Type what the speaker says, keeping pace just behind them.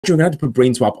we're gonna have to put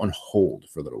BrainSwap on hold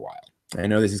for a little while. I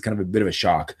know this is kind of a bit of a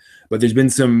shock, but there's been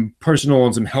some personal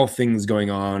and some health things going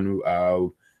on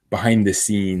behind the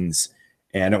scenes,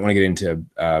 and I don't want to get into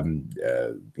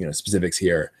specifics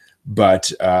here.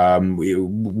 But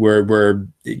we're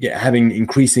having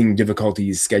increasing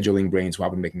difficulties scheduling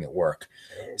BrainSwap and making it work.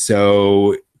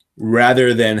 So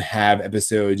rather than have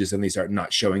episodes just suddenly start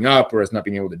not showing up or us not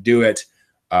being able to do it,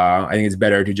 I think it's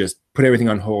better to just put everything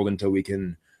on hold until we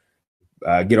can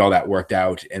get all that worked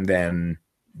out and then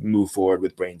move forward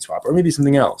with BrainSwap or maybe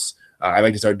something else. I'd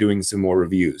like to start doing some more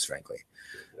reviews, frankly.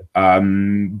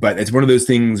 But it's one of those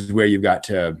things where you've got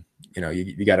to,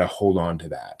 you got to hold on to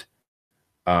that.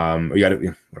 Or you got to,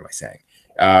 what am I saying?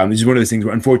 It's just one of those things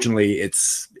where unfortunately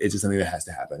it's just something that has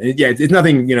to happen. It's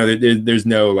nothing, there's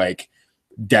no like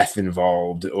death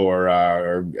involved or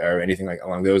anything like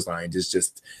along those lines. It's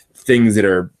just things that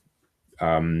are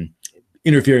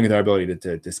interfering with our ability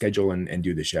to schedule and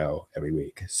do the show every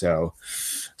week. So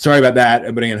sorry about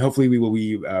that, but again, hopefully we will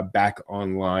be back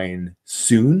online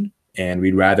soon, and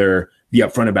we'd rather be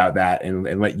upfront about that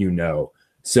and let you know.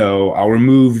 So I'll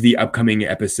remove the upcoming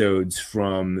episodes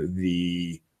from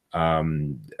the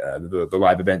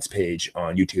live events page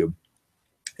on YouTube,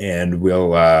 and we'll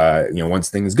once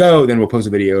things go, then we'll post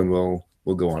a video and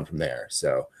we'll go on from there.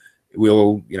 So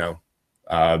we'll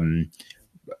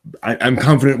I'm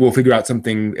confident we'll figure out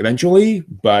something eventually,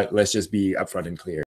 but let's just be upfront and clear.